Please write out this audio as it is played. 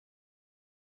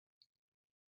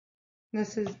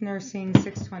This is Nursing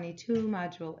 622,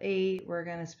 Module 8. We're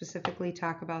going to specifically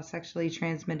talk about sexually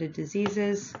transmitted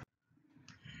diseases.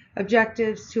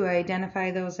 Objectives: to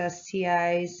identify those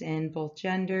STIs in both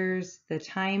genders, the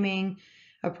timing,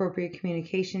 appropriate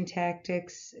communication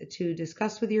tactics to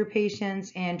discuss with your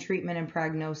patients, and treatment and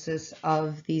prognosis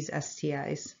of these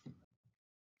STIs.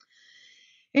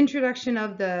 Introduction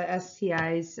of the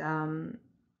STIs.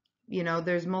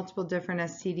 There's multiple different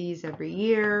STDs every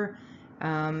year.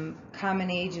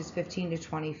 Common age is 15 to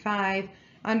 25.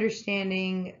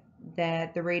 Understanding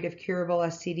that the rate of curable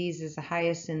STDs is the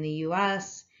highest in the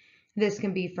US. This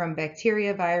can be from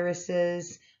bacteria,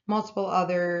 viruses, multiple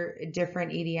other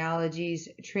different etiologies.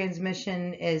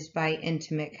 Transmission is by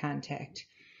intimate contact.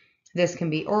 This can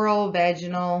be oral,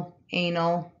 vaginal,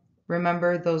 anal.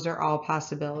 Remember, those are all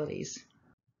possibilities.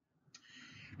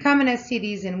 Common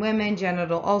STDs in women: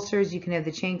 genital ulcers. You can have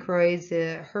the chancroids,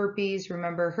 the herpes.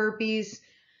 Remember, herpes,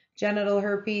 genital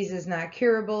herpes is not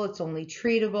curable. It's only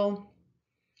treatable.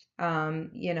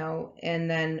 And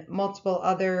then multiple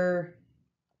other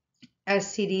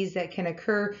STDs that can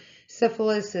occur.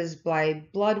 Syphilis is by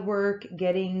blood work.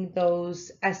 Getting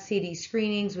those STD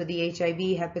screenings with the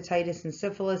HIV, hepatitis, and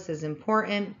syphilis is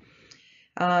important.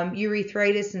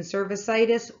 Urethritis and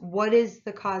cervicitis. What is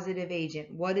the causative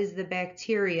agent? What is the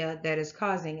bacteria that is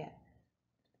causing it?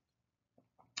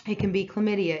 It can be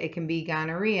chlamydia. It can be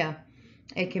gonorrhea.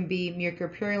 It can be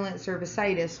mucopurulent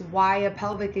cervicitis. Why a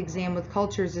pelvic exam with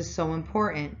cultures is so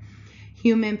important.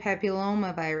 Human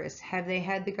papillomavirus. Have they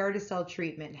had the Gardasil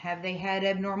treatment? Have they had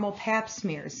abnormal pap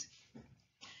smears?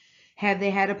 Have they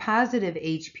had a positive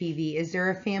HPV? Is there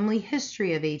a family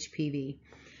history of HPV?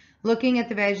 Looking at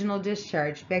the vaginal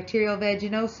discharge. Bacterial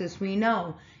vaginosis, we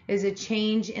know, is a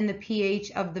change in the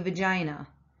pH of the vagina.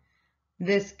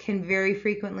 This can very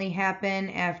frequently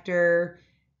happen after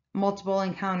multiple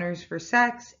encounters for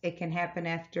sex. It can happen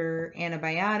after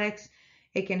antibiotics.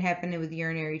 It can happen with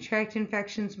urinary tract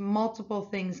infections. Multiple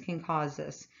things can cause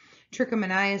this.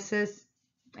 Trichomoniasis,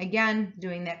 again,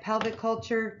 doing that pelvic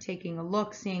culture, taking a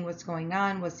look, seeing what's going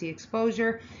on, what's the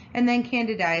exposure, and then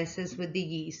candidiasis with the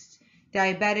yeast.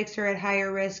 Diabetics are at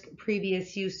higher risk.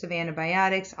 Previous use of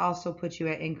antibiotics also puts you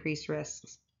at increased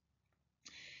risks.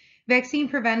 Vaccine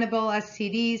preventable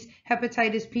STDs,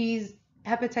 hepatitis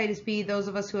B, those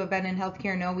of us who have been in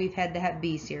healthcare know we've had the Hep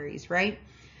B series, right?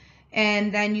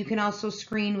 And then you can also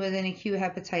screen with an acute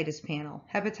hepatitis panel.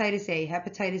 Hepatitis A,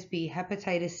 hepatitis B,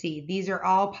 hepatitis C. These are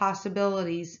all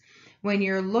possibilities. When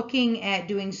you're looking at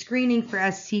doing screening for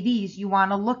STDs, you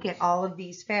want to look at all of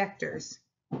these factors.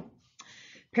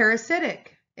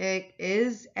 Parasitic. It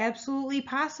is absolutely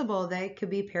possible that it could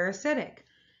be parasitic.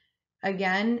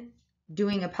 Again,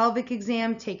 doing a pelvic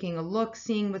exam, taking a look,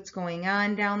 seeing what's going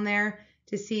on down there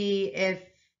to see if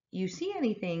you see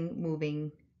anything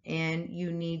moving and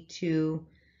you need to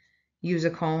use a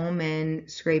comb and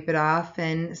scrape it off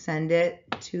and send it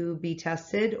to be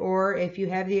tested, or if you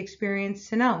have the experience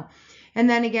to know. And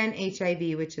then again,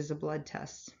 HIV, which is a blood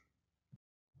test.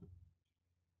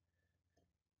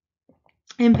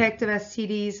 Impact of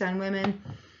STDs on women,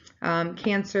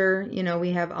 cancer,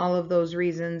 we have all of those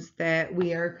reasons that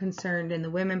we are concerned in the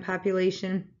women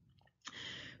population.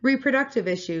 Reproductive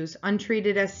issues.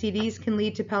 Untreated STDs can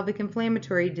lead to pelvic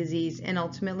inflammatory disease and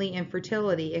ultimately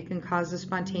infertility. It can cause a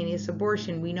spontaneous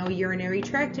abortion. We know urinary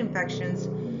tract infections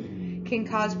can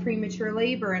cause premature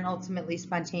labor and ultimately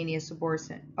spontaneous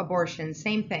abortion.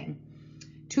 Same thing.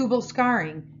 Tubal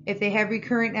scarring. If they have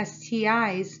recurrent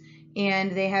STIs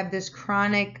and they have this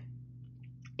chronic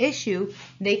issue,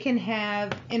 they can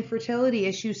have infertility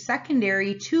issues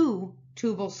secondary to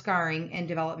tubal scarring and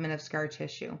development of scar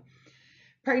tissue.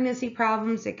 Pregnancy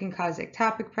problems. It can cause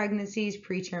ectopic pregnancies,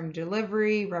 preterm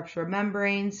delivery, rupture of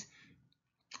membranes,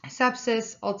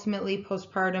 sepsis, ultimately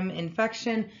postpartum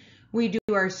infection. We do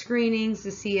our screenings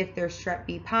to see if they're strep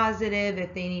B positive,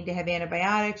 if they need to have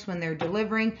antibiotics when they're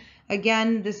delivering.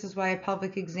 Again, this is why a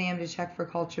pelvic exam to check for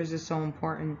cultures is so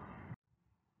important.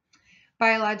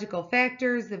 Biological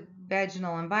factors, the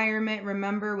vaginal environment.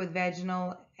 Remember, with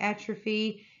vaginal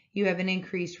atrophy, you have an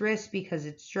increased risk because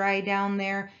it's dry down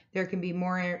there. There can be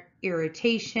more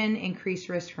irritation, increased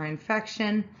risk for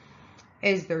infection.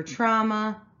 Is there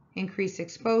trauma? Increased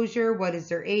exposure? What is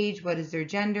their age? What is their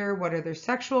gender? What are their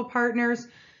sexual partners?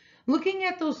 Looking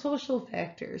at those social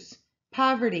factors: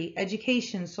 poverty,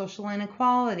 education, social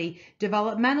inequality,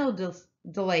 developmental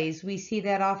delays. We see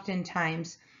that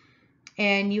oftentimes.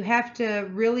 And you have to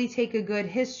really take a good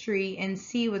history and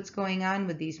see what's going on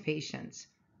with these patients.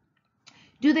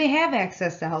 Do they have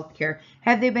access to health care?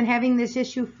 Have they been having this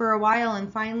issue for a while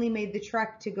and finally made the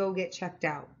trek to go get checked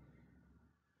out?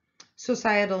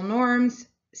 Societal norms.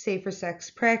 safer sex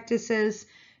practices.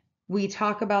 We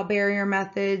talk about barrier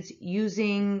methods,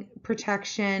 using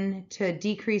protection to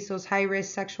decrease those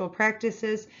high-risk sexual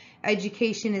practices.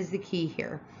 Education is the key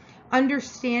here.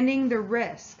 Understanding the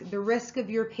risk of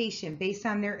your patient based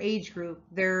on their age group,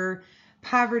 their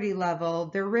poverty level,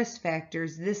 their risk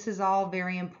factors. This is all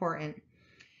very important.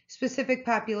 Specific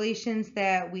populations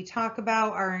that we talk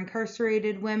about are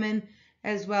incarcerated women,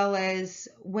 as well as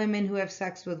women who have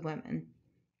sex with women.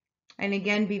 And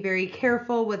again, be very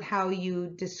careful with how you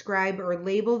describe or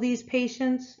label these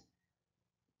patients.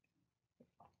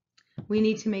 We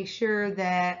need to make sure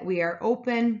that we are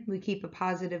open, we keep a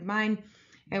positive mind,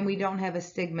 and we don't have a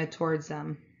stigma towards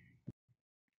them.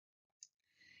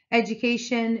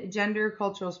 Education, gender,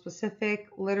 cultural specific,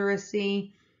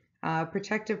 literacy,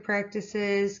 protective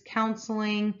practices,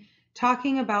 counseling,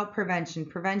 talking about prevention.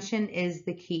 Prevention is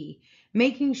the key.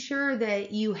 Making sure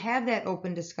that you have that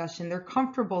open discussion, they're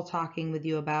comfortable talking with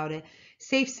you about it.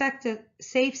 Safe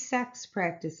sex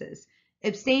practices,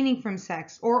 abstaining from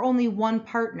sex, or only one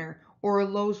partner, or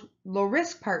low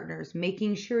risk partners,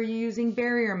 making sure you're using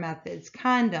barrier methods,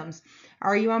 condoms.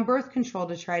 Are you on birth control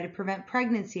to try to prevent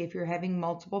pregnancy if you're having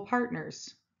multiple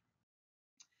partners?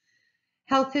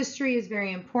 Health history is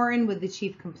very important with the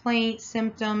chief complaint,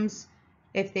 symptoms,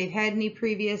 if they've had any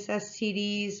previous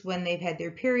STDs, when they've had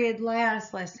their period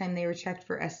last time they were checked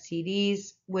for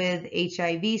STDs, with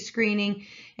HIV screening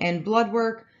and blood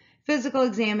work, physical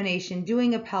examination,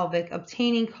 doing a pelvic,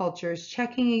 obtaining cultures,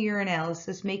 checking a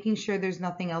urinalysis, making sure there's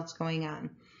nothing else going on.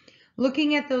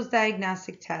 Looking at those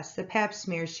diagnostic tests, the pap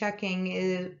smears,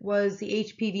 checking was the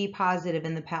HPV positive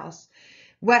in the past.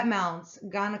 Wet mounts,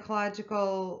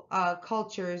 gynecological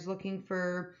cultures, looking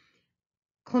for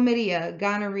chlamydia,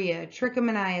 gonorrhea,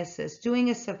 trichomoniasis, doing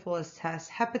a syphilis test,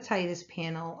 hepatitis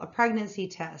panel, a pregnancy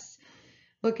test,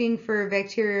 looking for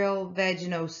bacterial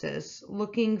vaginosis,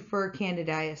 looking for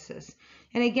candidiasis.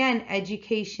 And again,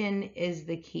 education is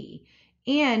the key.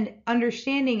 And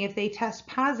understanding if they test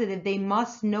positive, they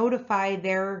must notify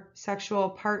their sexual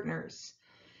partners.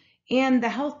 And the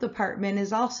health department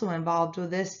is also involved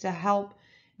with this to help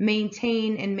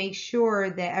maintain and make sure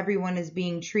that everyone is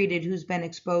being treated who's been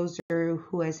exposed or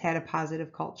who has had a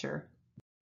positive culture.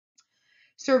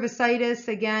 Cervicitis,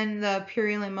 again, the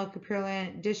purulent,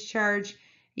 mucopurulent discharge.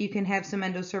 You can have some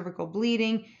endocervical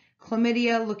bleeding.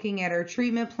 Chlamydia, looking at our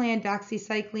treatment plan,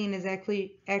 doxycycline is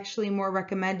actually more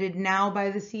recommended now by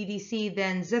the CDC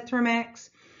than Zithromax.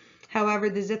 However,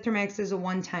 the Zithromax is a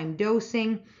one-time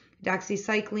dosing.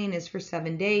 Doxycycline is for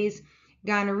 7 days.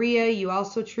 Gonorrhea, you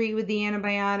also treat with the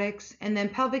antibiotics. And then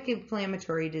pelvic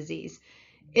inflammatory disease.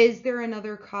 Is there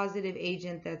another causative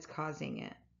agent that's causing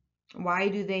it? Why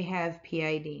do they have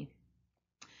PID?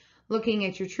 Looking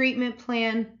at your treatment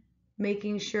plan,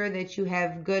 making sure that you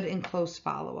have good and close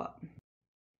follow-up.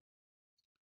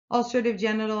 Ulcerative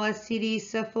genital STD,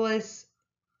 syphilis,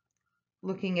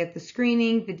 looking at the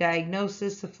screening, the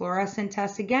diagnosis, the fluorescent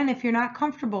test. Again, if you're not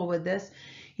comfortable with this,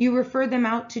 you refer them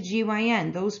out to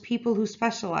GYN, those people who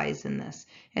specialize in this.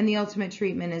 And the ultimate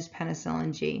treatment is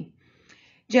penicillin G.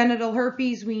 Genital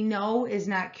herpes, we know, is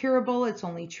not curable. It's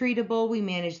only treatable. We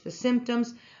manage the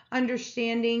symptoms.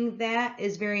 Understanding that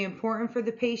is very important for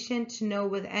the patient to know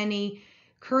with any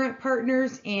current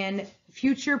partners and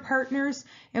future partners.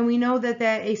 And we know that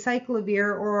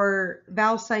acyclovir or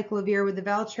valcyclovir with the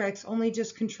Valtrex only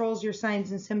just controls your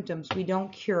signs and symptoms. We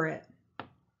don't cure it.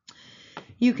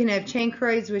 You can have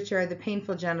chancroids, which are the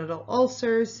painful genital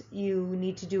ulcers. You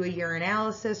need to do a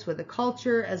urinalysis with a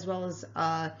culture as well as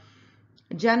a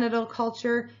genital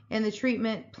culture, and the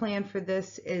treatment plan for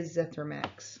this is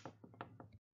Zithromax.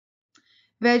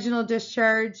 Vaginal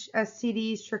discharge,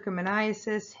 STDs,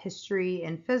 trichomoniasis, history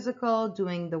and physical,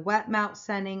 doing the wet mount,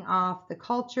 sending off the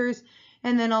cultures,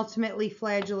 and then ultimately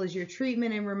Flagyl is your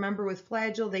treatment. And remember, with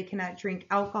Flagyl, they cannot drink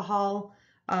alcohol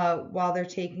while they're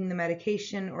taking the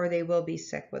medication, or they will be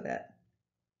sick with it.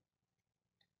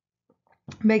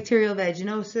 Bacterial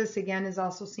vaginosis, again, is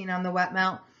also seen on the wet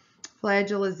mount.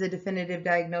 Flagyl is the definitive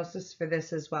diagnosis for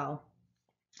this as well.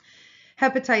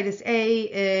 Hepatitis A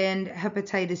and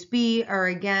hepatitis B are,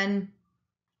 again,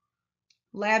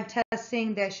 lab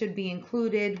testing that should be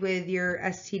included with your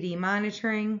STD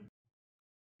monitoring.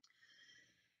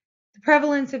 The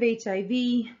prevalence of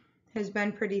HIV has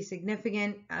been pretty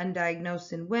significant,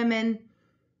 undiagnosed in women.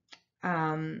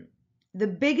 The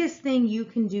biggest thing you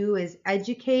can do is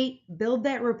educate, build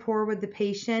that rapport with the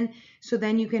patient, so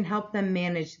then you can help them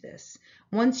manage this.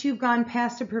 Once you've gone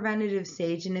past a preventative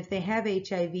stage, and if they have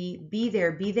HIV, be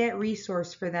there, be that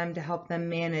resource for them to help them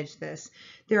manage this.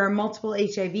 There are multiple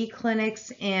HIV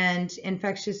clinics and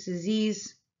infectious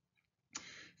disease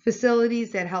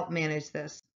facilities that help manage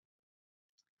this.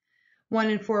 1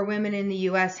 in 4 women in the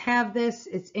U.S. have this.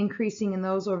 It's increasing in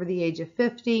those over the age of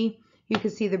 50. You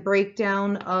can see the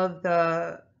breakdown of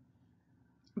the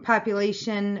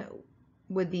population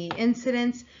with the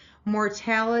incidence.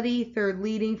 Mortality, third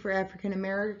leading for African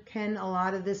American. A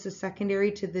lot of this is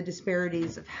secondary to the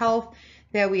disparities of health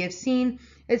that we have seen.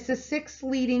 It's the 6th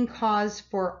leading cause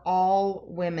for all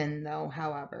women, though,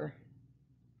 however.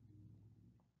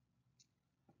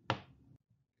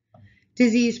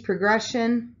 Disease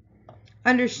progression,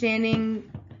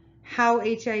 understanding how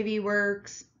HIV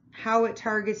works, how it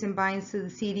targets and binds to the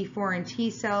CD4 and T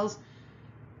cells.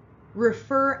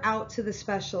 Refer out to the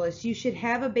specialist. You should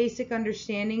have a basic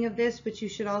understanding of this, but you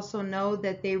should also know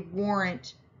that they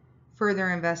warrant further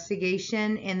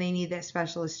investigation and they need that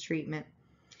specialist treatment.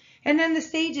 And then the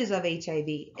stages of HIV.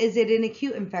 Is it an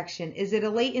acute infection? Is it a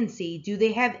latency? Do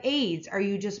they have AIDS? Are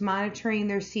you just monitoring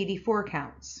their CD4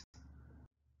 counts?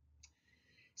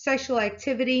 Sexual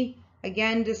activity.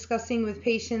 Again, discussing with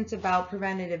patients about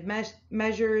preventative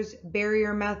measures,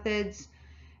 barrier methods,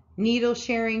 needle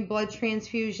sharing, blood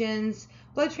transfusions.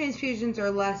 Blood transfusions are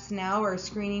less now. Our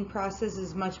screening process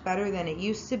is much better than it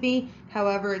used to be.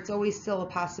 However, it's always still a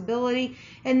possibility.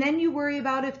 And then you worry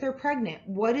about if they're pregnant.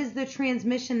 What is the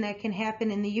transmission that can happen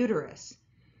in the uterus?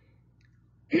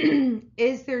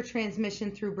 Is there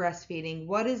transmission through breastfeeding?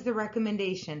 What is the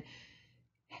recommendation?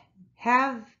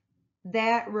 Have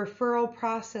that referral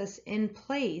process in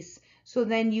place so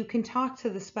then you can talk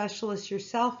to the specialist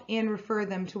yourself and refer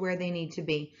them to where they need to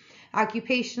be.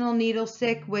 Occupational needle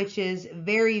stick, which is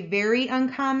very, very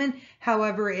uncommon.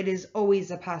 However, it is always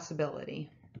a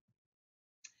possibility.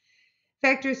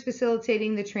 Factors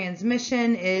facilitating the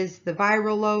transmission is the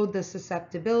viral load, the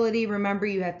susceptibility. Remember,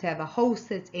 you have to have a host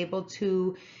that's able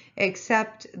to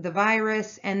accept the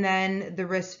virus, and then the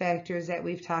risk factors that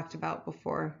we've talked about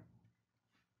before.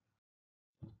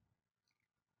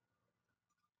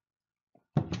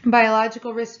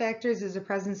 Biological risk factors is the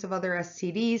presence of other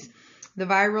STDs, the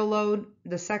viral load,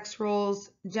 the sex roles,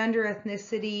 gender,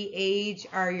 ethnicity, age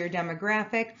are your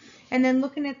demographic, and then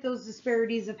looking at those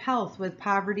disparities of health with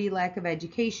poverty, lack of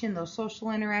education, those social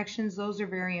interactions, those are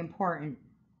very important.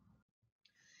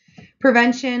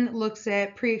 Prevention looks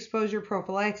at pre-exposure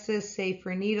prophylaxis, say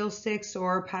for needle sticks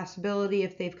or possibility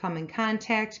if they've come in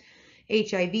contact,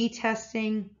 HIV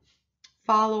testing,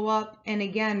 follow-up, and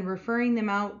again, referring them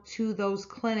out to those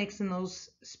clinics and those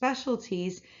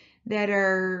specialties that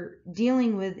are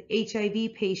dealing with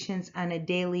HIV patients on a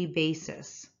daily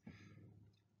basis.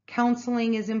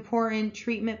 Counseling is important,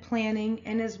 treatment planning,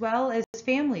 and as well as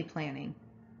family planning.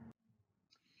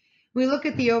 We look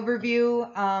at the overview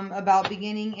about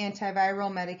beginning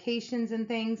antiviral medications and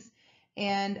things,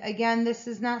 and again, this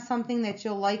is not something that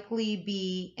you'll likely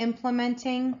be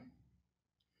implementing.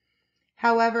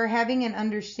 However, having an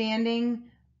understanding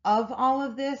of all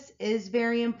of this is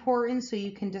very important so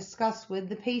you can discuss with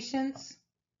the patients.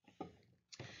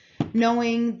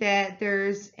 Knowing that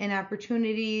there's an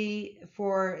opportunity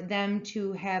for them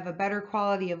to have a better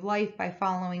quality of life by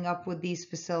following up with these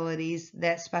facilities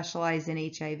that specialize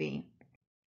in HIV.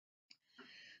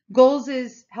 Goals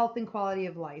is health and quality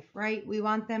of life, right? We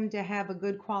want them to have a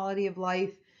good quality of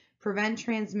life, prevent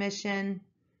transmission,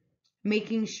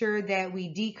 making sure that we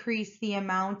decrease the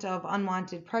amount of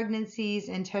unwanted pregnancies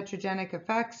and teratogenic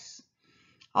effects.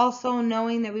 Also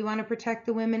knowing that we want to protect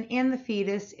the women and the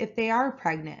fetus if they are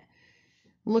pregnant.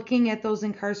 Looking at those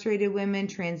incarcerated women,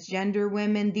 transgender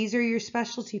women, these are your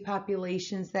specialty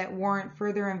populations that warrant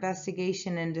further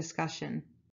investigation and discussion.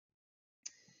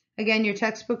 Again, your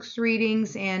textbooks,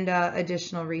 readings, and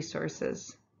additional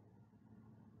resources.